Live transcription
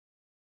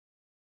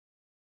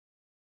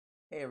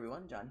Hey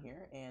everyone, John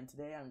here, and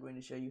today I'm going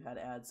to show you how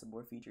to add some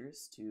more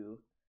features to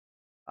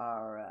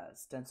our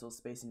Stencyl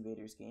Space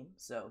Invaders game.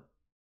 So,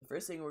 the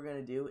first thing we're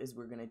going to do is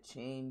we're going to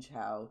change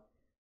how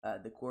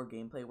the core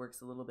gameplay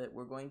works a little bit.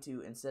 We're going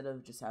to, instead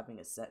of just having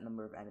a set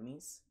number of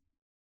enemies,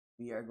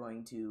 we are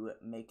going to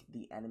make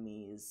the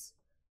enemies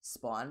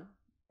spawn,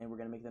 and we're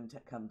going to make them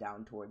come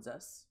down towards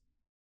us.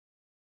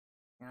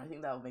 And I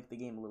think that will make the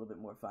game a little bit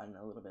more fun,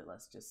 a little bit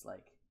less just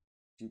like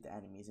shoot the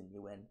enemies and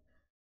you win.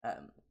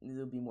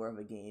 It'll be more of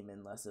a game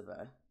and less of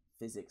a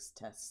physics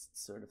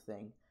test sort of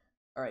thing.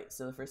 Alright,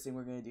 so the first thing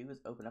we're going to do is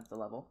open up the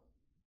level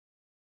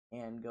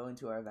and go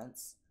into our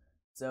events.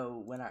 So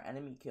when our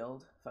enemy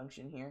killed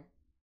function here,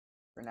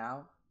 for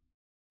now,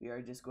 we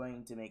are just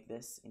going to make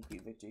this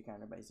increase victory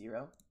counter by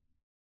 0.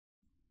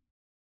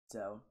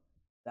 So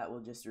that will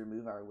just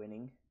remove our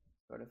winning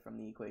sort of from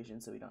the equation,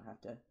 so we don't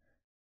have to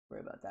worry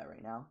about that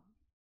right now.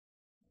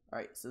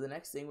 Alright, so the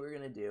next thing we're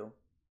going to do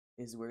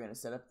is we're going to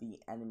set up the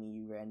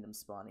enemy random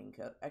spawning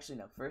code. Actually,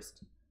 no,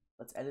 first,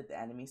 let's edit the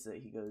enemy so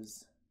that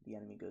the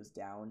enemy goes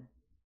down.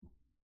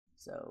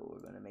 So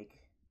we're going to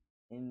make,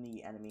 in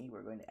the enemy,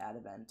 we're going to add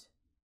event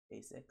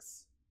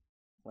basics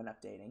when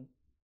updating.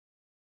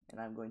 And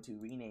I'm going to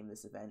rename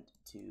this event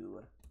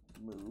to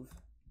move.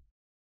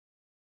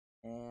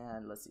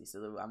 And let's see,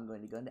 so I'm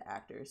going to go into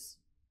actors,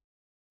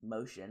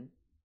 motion,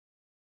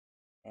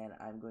 and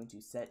I'm going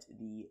to set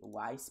the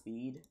Y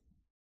speed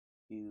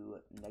to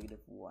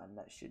 -1.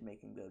 That should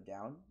make him go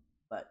down,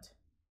 but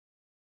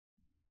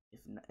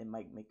if not, it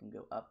might make him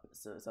go up,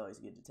 so it's always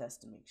good to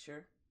test to make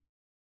sure.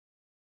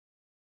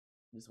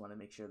 Just want to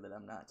make sure that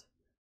I'm not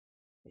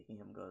making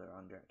him go the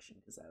wrong direction,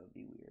 because that would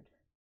be weird.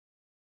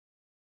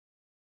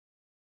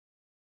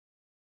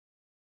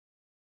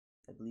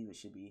 I believe it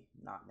should be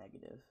not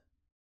negative.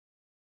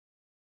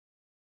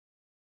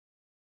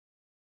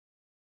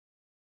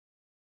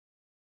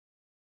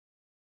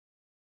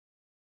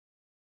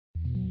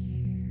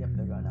 Yep,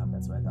 they're going up,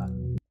 that's what I thought.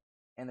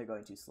 And they're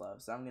going too slow,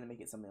 so I'm going to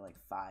make it something like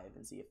 5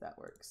 and see if that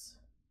works.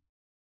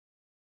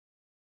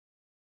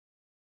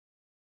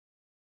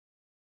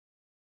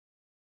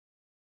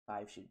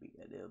 Five should be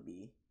good. It'll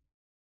be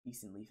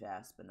decently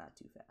fast, but not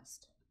too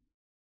fast.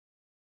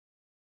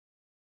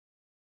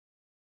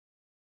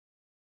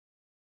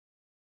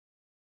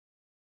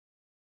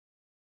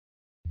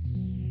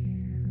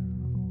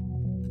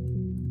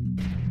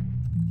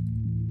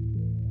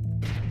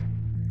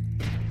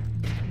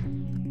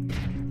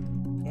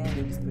 And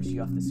they just push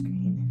you off the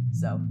screen.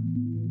 So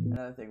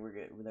another thing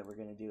that we're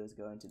gonna do is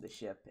go into the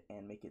ship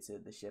and make it so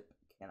the ship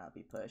cannot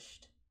be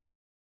pushed.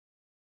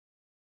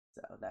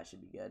 So that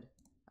should be good.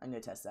 I'm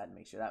gonna test that and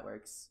make sure that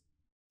works.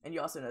 And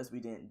you also notice we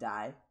didn't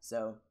die,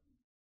 so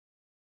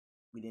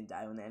we didn't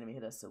die when the enemy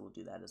hit us, so we'll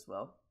do that as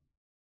well.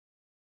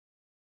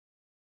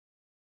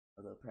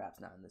 Although perhaps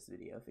not in this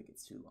video if it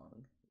gets too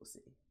long. We'll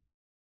see.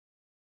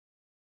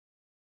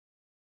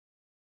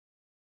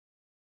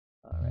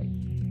 Alright.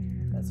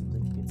 That seems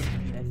like a good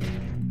speed, I think.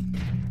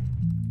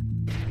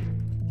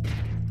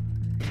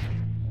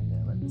 I'm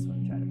gonna let this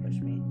one try to push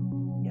me.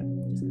 Yep,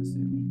 it just goes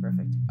through me.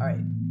 Perfect.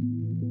 Alright.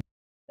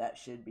 That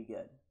should be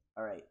good.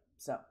 Alright,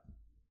 so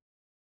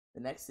the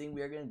next thing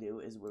we are going to do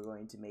is we're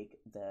going to make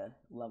the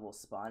level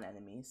spawn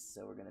enemies.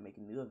 So we're going to make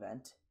a new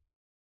event.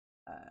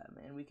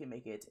 And we can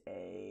make it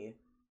a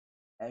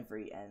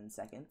every n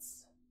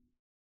seconds.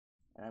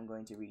 And I'm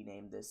going to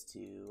rename this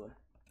to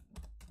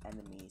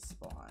enemy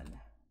spawn.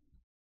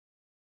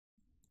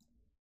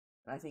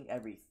 And I think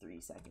every 3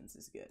 seconds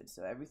is good.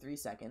 So every 3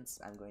 seconds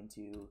I'm going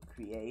to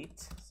create.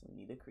 So we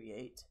need to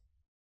create.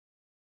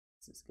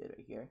 This is good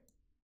right here.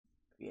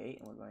 Create,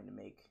 and we're going to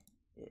make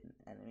it an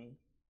enemy.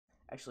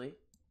 Actually,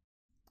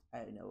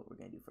 I know what we're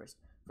going to do first.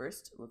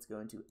 First, let's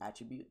go into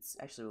attributes.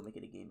 Actually, we'll make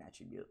it a game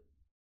attribute.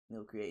 And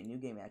we'll create a new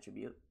game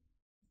attribute.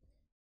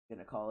 I'm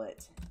going to call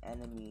it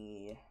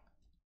enemy,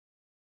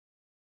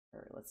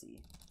 or let's see,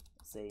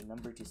 say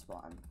number to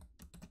spawn.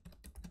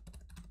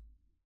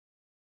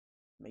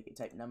 Make it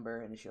type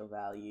number, initial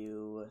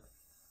value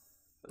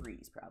 3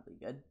 is probably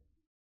good.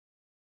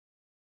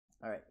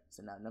 Alright,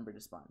 so now number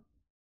to spawn.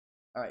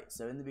 Alright,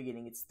 so in the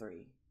beginning it's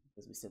 3,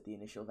 because we set the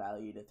initial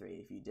value to 3.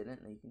 If you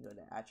didn't, then you can go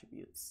to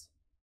attributes.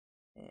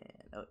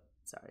 And, oh,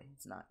 sorry,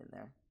 it's not in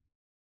there.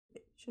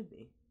 It should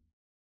be.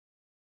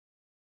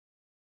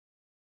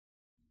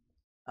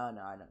 Oh,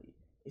 no, I know.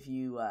 If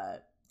you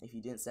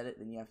didn't set it,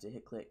 then you have to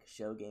click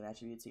show game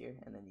attributes here,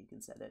 and then you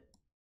can set it.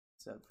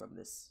 So from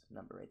this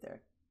number right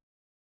there.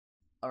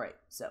 Alright,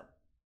 so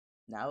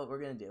now what we're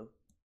going to do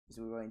is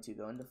we're going to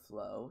go into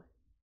flow,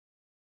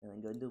 and then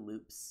go into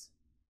loops,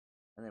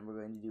 and then we're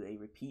going to do a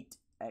repeat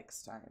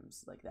x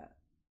times, like that.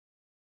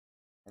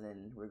 And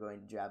then we're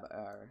going to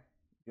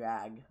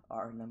drag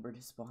our number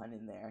to spawn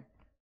in there.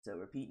 So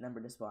repeat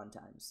number to spawn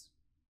times.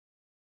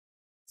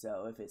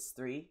 So if it's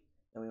 3,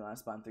 then we want to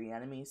spawn 3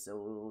 enemies, so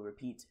we'll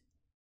repeat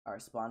our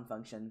spawn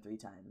function 3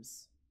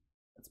 times.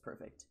 That's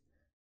perfect.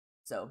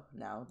 So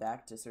now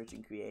back to search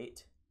and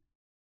create.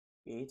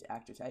 Create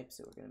actor type,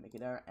 so we're going to make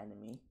it our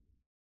enemy.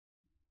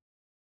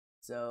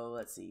 So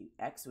let's see.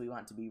 X we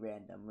want to be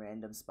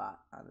random spot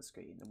on the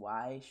screen.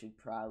 Y should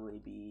probably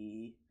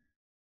be,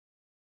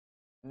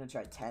 I'm gonna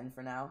try 10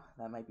 for now.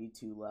 That might be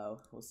too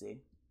low. We'll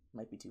see.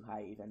 Might be too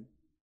high even.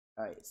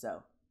 Alright,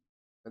 so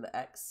for the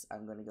X,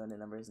 I'm going to go into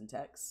numbers and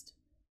text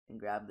and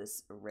grab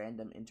this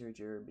random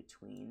integer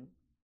between.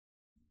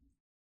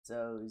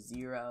 So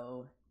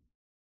 0,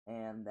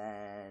 and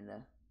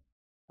then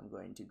I'm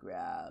going to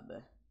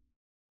grab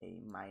a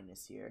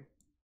minus here.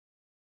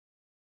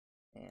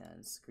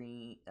 And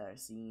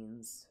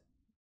scenes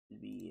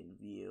would be in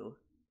view.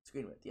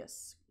 Screen width,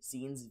 yes.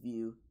 Scenes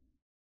view.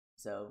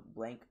 So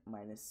blank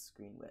minus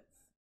screen width.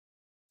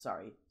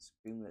 Sorry,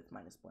 screen width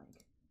minus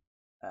blank.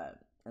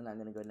 And I'm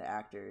going to go into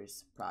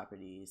actors,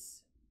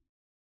 properties,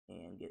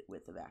 and get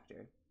width of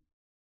actor.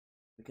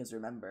 Because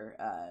remember,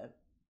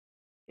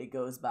 it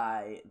goes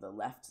by the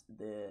left,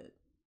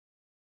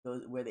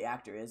 where the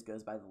actor is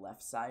goes by the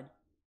left side.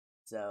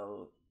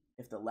 So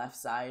if the left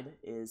side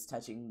is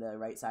touching the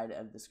right side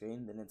of the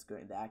screen, then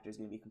the actor is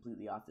going to be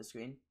completely off the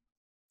screen.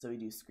 So we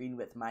do screen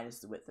width minus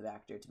the width of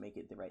actor to make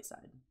it the right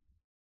side.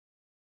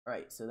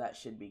 Alright, so that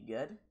should be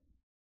good.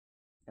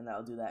 And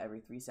that'll do that every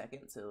 3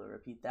 seconds, so it'll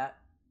repeat that.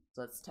 So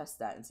let's test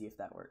that and see if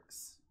that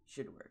works.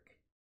 Should work.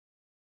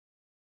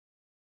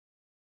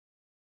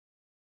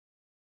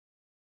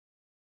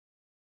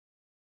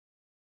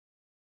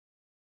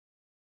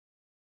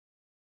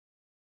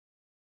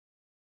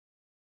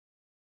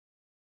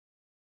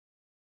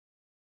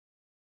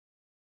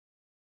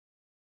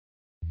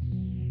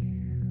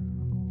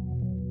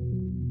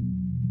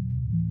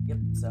 Yep,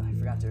 so I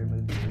forgot to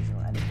remove the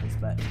original enemies,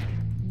 but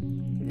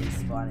it is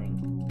spawning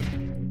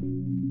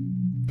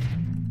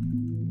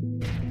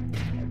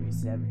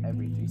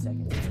every 3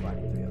 seconds. It's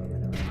spawning 3 of them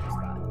in a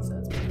random spot, so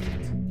that's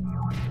perfect.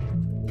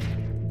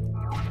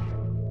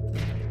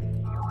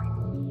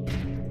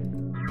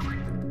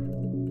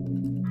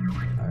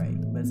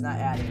 Alright, but it's not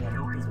adding any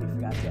because we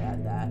forgot to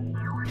add that.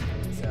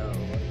 So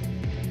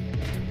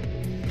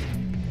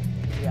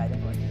yeah, I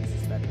definitely think this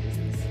is better. This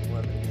is more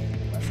of a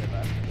game, less of a,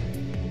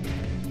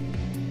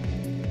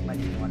 might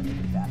even want to make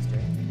it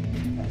faster.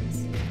 Depends.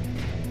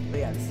 But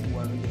yeah, this is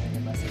more of a game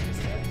and less of just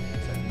a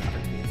sort of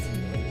arcade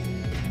simulation.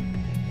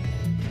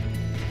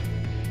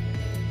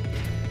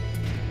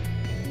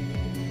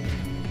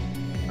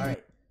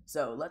 Alright,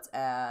 so let's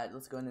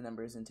go into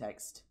numbers and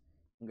text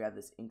and grab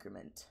this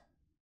increment.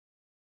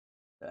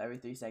 So every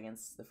 3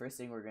 seconds, the first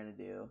thing we're going to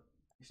do,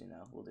 actually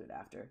no, we'll do it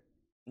after.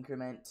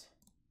 Increment,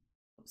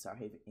 oh,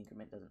 sorry,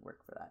 increment doesn't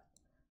work for that.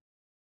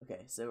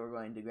 Okay, so we're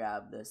going to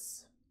grab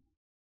this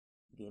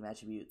game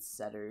attributes,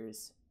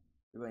 setters.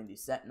 We're going to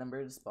set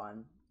number to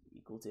spawn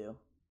equal to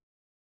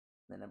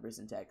the numbers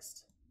in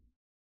text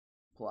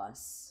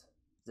plus,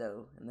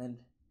 so, and then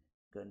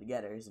go into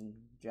getters and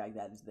drag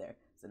that into there.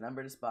 So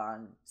number to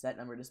spawn, set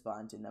number to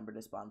spawn to number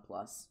to spawn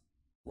plus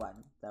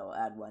 1. That will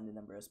add 1 to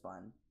number to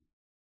spawn.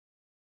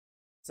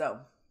 So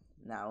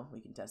now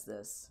we can test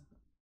this,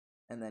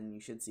 and then you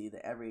should see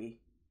that every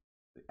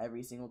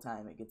single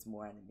time it gets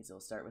more enemies. It'll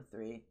start with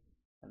 3,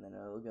 and then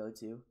it'll go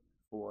to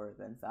 4,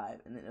 then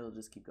 5, and then it'll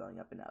just keep going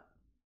up and up.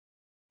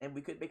 And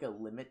we could make a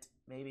limit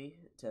maybe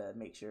to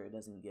make sure it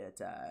doesn't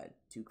get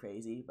too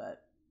crazy,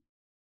 but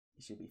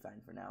it should be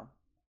fine for now.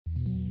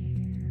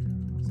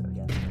 So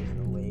again, there's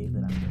a wave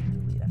that I'm going to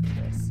delete after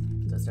this.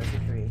 So it starts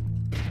with 3,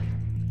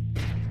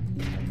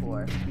 and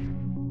 4,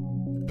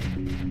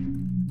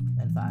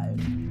 and 5.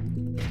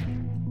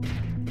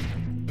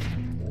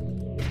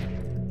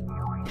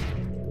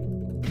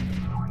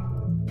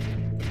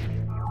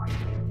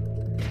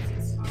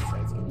 It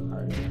starts getting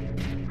harder.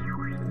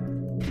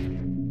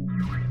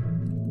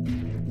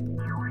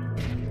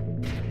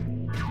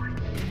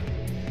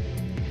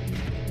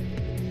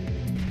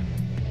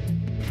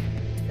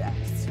 Yeah,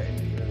 it's starting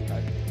to get really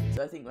hard. So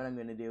I think what I'm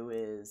going to do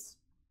is,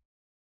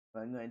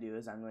 I'm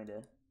going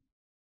to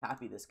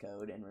copy this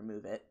code and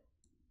remove it.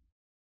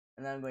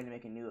 And then I'm going to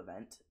make a new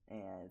event,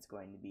 and it's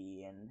going to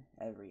be in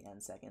every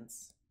n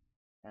seconds.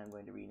 And I'm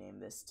going to rename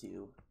this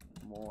to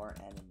more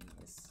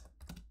enemies.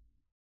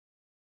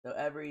 So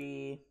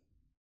every,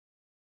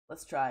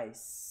 let's try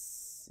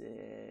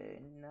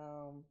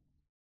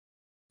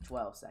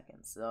 12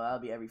 seconds. So that'll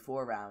be every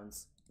 4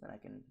 rounds. Then I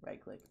can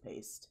right click,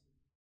 paste.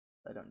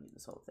 I don't need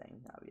this whole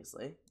thing,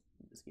 obviously.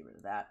 Just get rid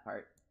of that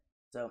part.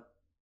 So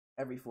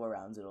every 4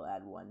 rounds it'll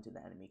add 1 to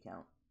the enemy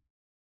count.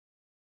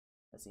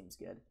 That seems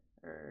good.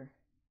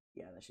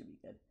 Yeah, that should be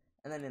good.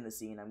 And then in the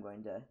scene, I'm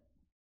going to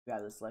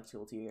grab the select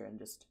tool here and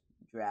just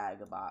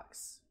drag a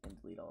box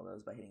and delete all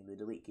those by hitting the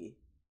delete key.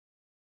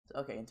 So,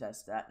 okay, and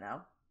test that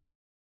now.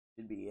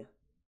 Should be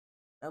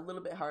a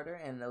little bit harder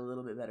and a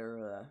little bit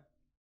better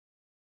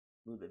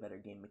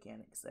game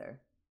mechanics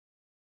there.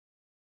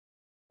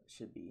 It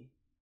should be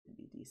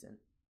decent.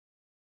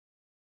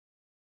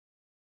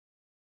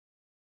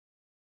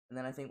 And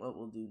then I think what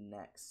we'll do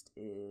next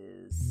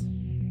is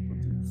we'll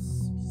do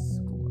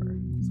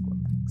score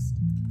next.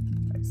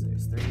 Alright, so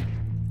there's 3.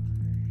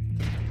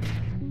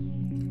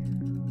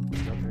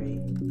 Still 3.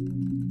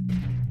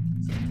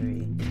 Still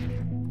 3.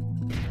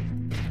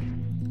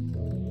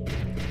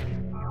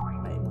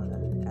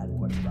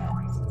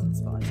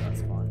 doesn't spawn, so I'll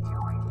spawn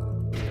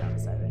around the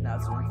side. Right now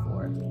it's doing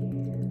 4.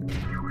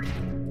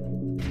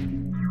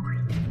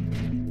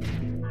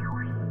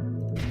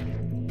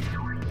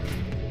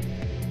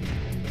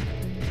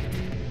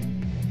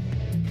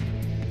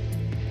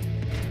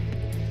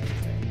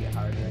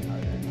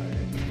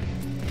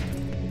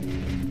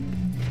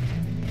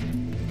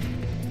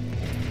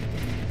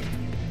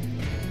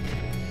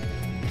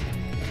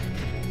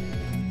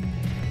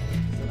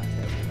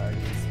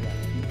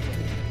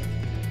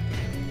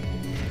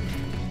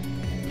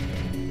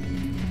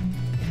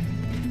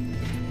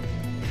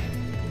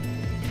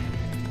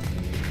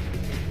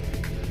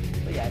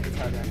 It's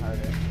harder and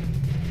harder.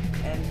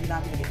 And you're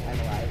not going to get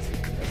penalized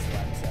for this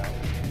one, so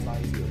as long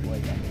as you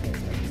avoid them as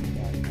much as you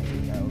can, I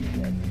think that'll be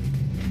good.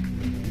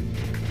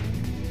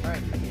 Alright,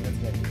 I think that's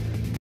good.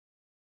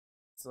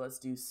 So let's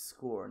do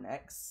score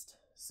next.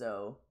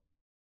 So,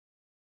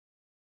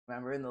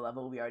 remember in the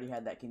level we already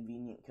had that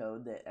convenient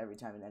code that every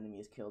time an enemy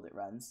is killed it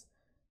runs.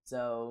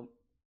 So,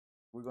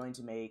 we're going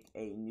to make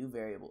a new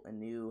variable, a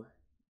new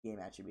game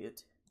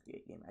attribute,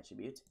 create game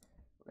attribute.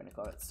 We're going to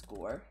call it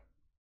score.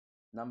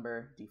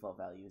 Number, default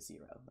value is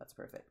 0. That's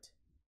perfect.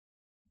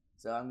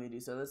 So I'm going to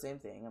do the same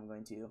thing. I'm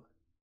going to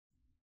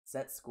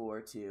set score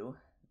to,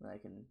 and I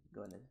can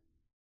go into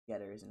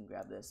getters and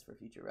grab this for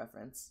future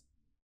reference.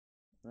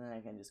 And then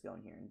I can just go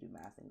in here and do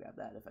math and grab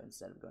that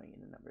instead of going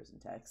into numbers and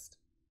text.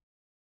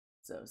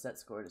 So set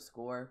score to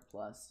score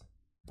plus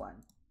 1.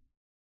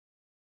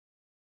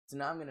 So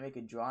now I'm going to make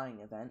a drawing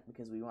event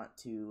because we want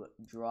to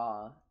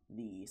draw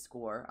the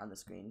score on the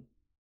screen.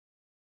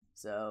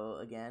 So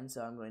again,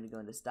 I'm going to go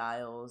into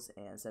styles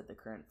and set the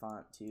current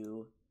font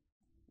to,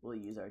 we'll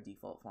use our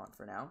default font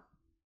for now.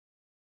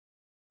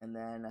 And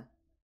then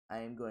I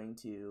am going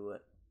to,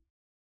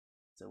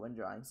 when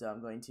drawing,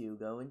 I'm going to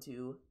go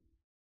into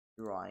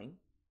drawing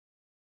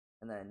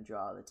and then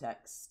draw the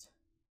text.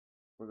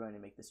 We're going to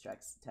make this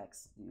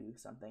text do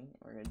something.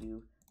 We're going to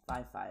do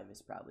 5, 5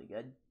 is probably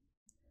good.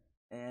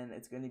 And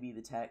it's going to be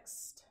the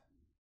text,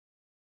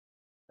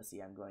 let's see,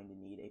 I'm going to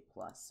need a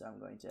plus, so I'm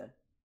going to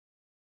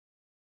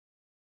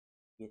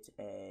get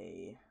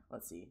a,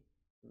 let's see,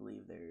 I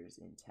believe there's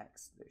in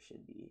text, there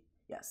should be,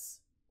 yes,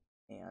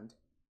 and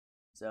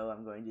so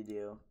I'm going to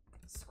do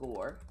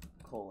score,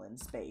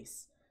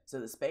 space.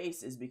 So the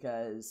space is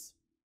because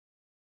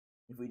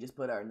if we just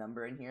put our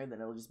number in here,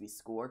 then it'll just be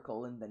score,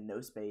 then no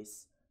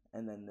space,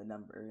 and then the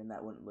number, and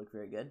that wouldn't look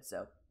very good,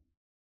 so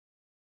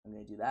I'm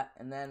going to do that,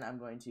 and then I'm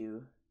going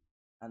to,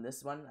 on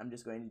this one, I'm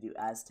just going to do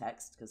as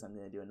text, because I'm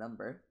going to do a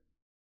number,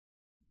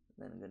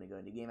 and then I'm going to go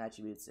into game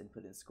attributes and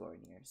put in score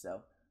in here,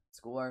 so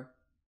score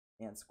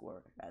and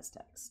score as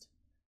text.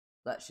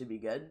 That should be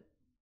good.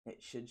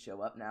 It should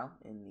show up now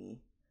in the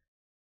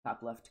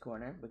top left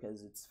corner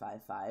because it's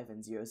 5, 5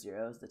 and 0,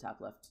 0 is the top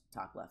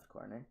left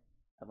corner.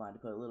 I wanted to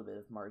put a little bit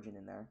of margin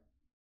in there,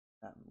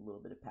 a little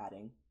bit of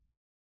padding,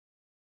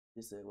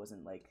 just so it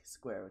wasn't like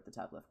square with the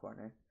top left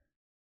corner.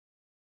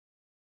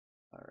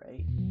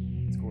 Alright,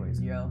 score is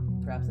 0.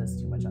 Perhaps that's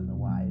too much on the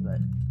Y, but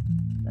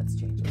that's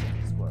changeable.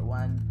 Score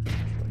 1,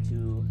 score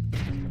 2,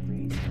 score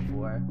 3, score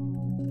 4,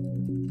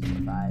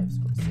 score 5,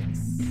 score 6,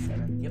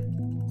 7, yep.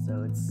 So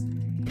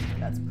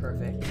that's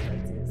perfect.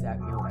 That's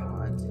exactly what I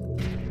want.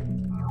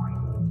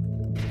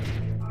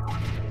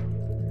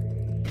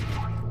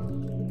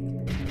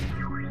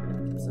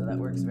 So that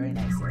works very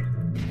nicely.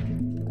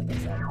 Like I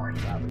said, I'll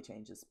probably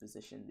change this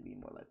position to be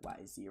more like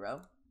Y0,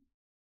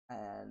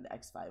 and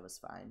X5 was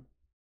fine.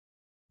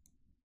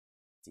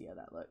 See how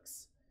that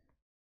looks.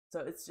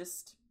 So it's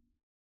just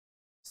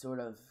sort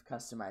of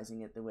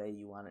customizing it the way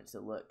you want it to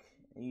look.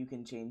 And you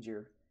can change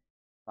your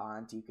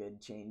font, you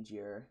could change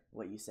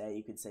what you say,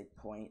 you could say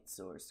points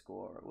or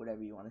score or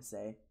whatever you want to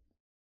say.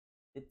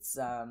 It's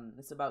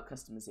about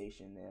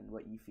customization and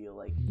what you feel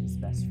like is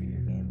best for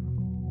your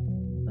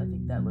game. I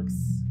think that looks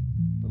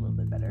a little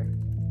bit better.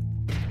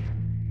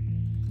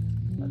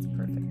 That's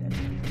perfect, I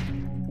think.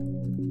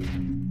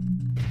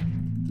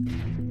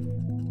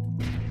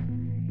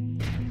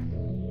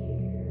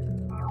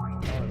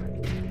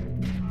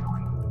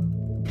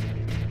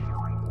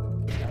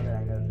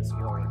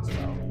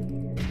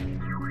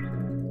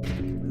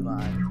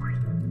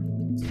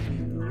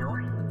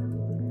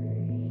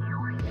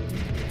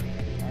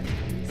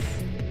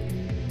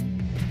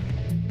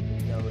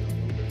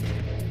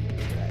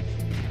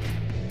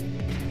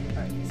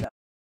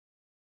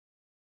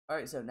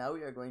 Alright, so now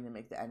we are going to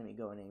make the enemy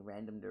go in a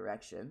random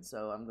direction.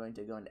 So I'm going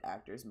to go into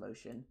actors,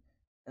 motion,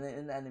 and then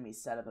in the enemy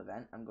setup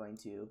event, I'm going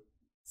to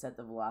set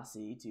the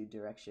velocity to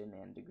direction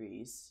and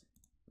degrees.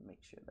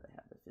 Make sure that I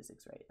have the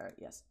physics right. Alright,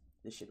 yes,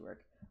 this should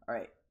work.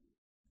 Alright,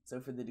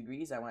 so for the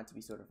degrees, I want it to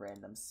be sort of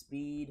random.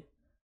 Speed,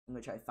 I'm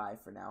going to try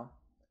 5 for now.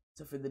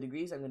 So for the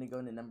degrees, I'm going to go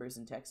into numbers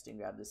and text and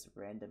grab this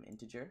random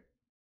integer.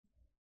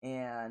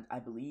 And I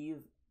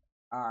believe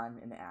on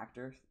an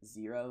actor,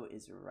 0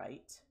 is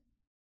right.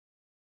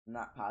 I'm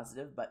not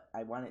positive, but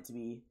I want it to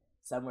be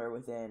somewhere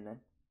within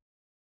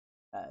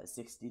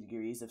 60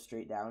 degrees of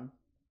straight down.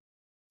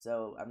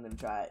 So I'm going to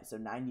try, so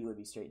 90 would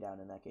be straight down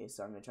in that case.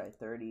 So I'm going to try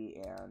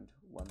 30 and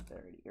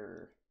 130,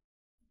 or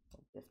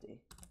 50.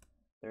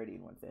 30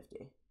 and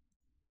 150.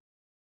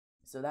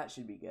 So that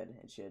should be good.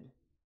 It should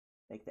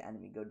make the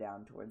enemy go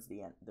down towards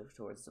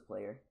towards the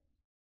player.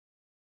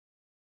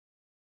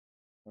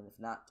 And if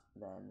not,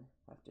 then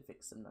have to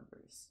fix some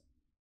numbers.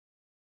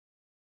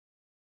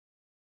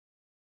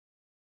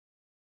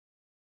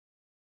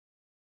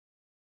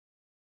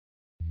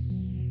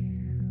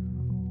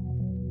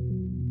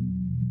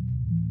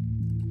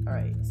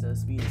 Alright, so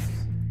speed is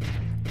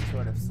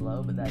sort of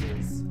slow, but that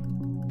is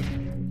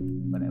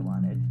what I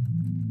wanted.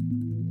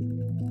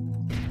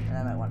 And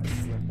I might want to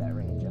slim that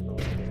range up a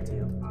little bit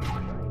too.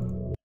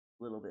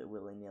 A little bit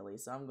willy-nilly.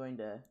 So I'm going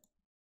to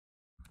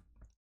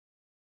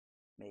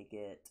make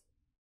it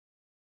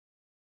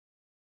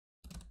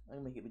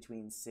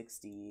between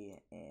 60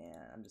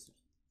 and, I'm just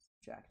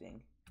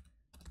subtracting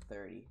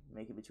 30.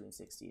 Make it between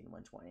 60 and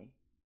 120.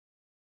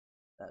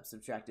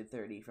 Subtracted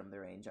 30 from the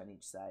range on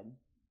each side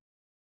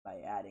by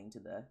adding to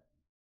the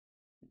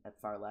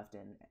far left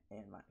and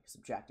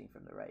subtracting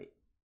from the right.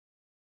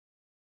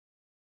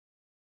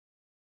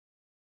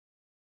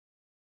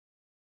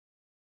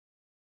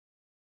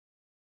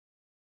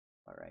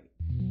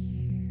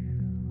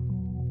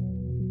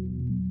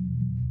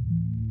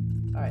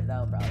 Alright,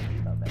 that'll probably be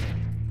about better.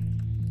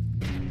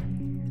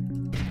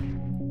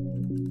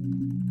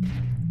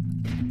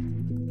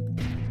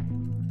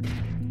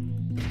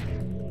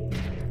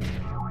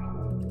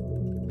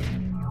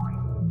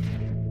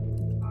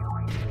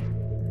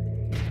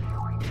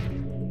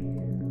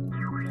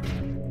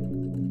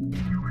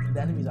 The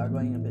enemies are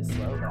going a bit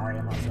slow, but I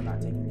am also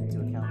not taking into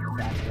account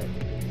the fact that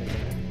they're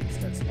going to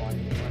start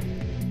spawning more.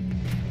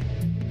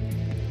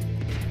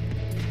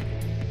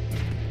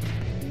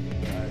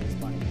 They are already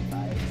spawning in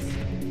 5s.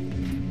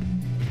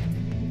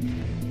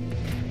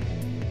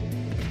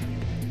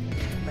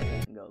 I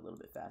can go a little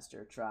bit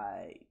faster.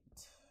 Try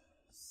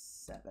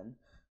 7.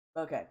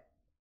 Okay.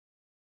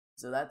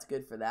 So that's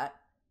good for that.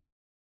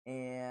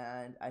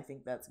 And I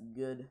think that's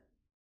good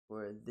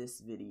for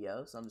this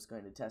video. So I'm just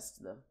going to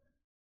test the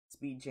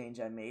speed change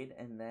I made,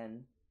 and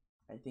then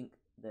I think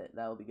that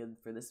will be good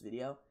for this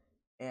video.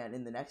 And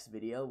in the next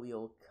video,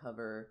 we'll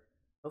cover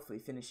hopefully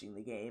finishing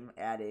the game,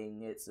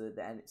 adding it so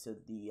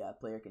the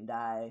player can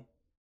die,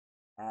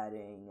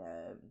 adding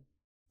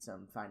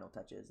some final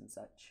touches and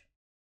such,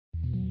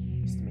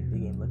 just to make the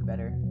game look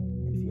better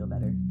and feel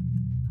better.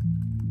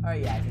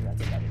 Alright, yeah, I think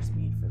that's a better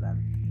speed for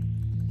them.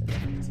 That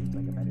definitely seems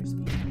like a better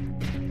speed.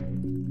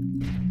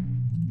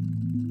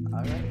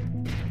 Alright,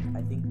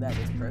 I think that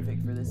is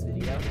perfect for this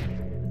video.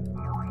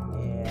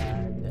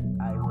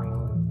 And I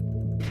will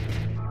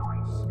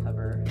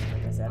cover,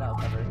 like I said, I'll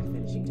cover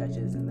finishing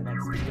touches in the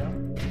next video.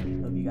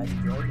 Hope you guys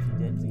enjoyed. If you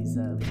did, please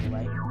leave a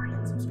like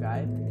and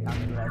subscribe.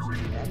 Comment what I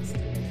should do next.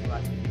 Thanks for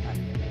watching.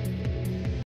 Bye.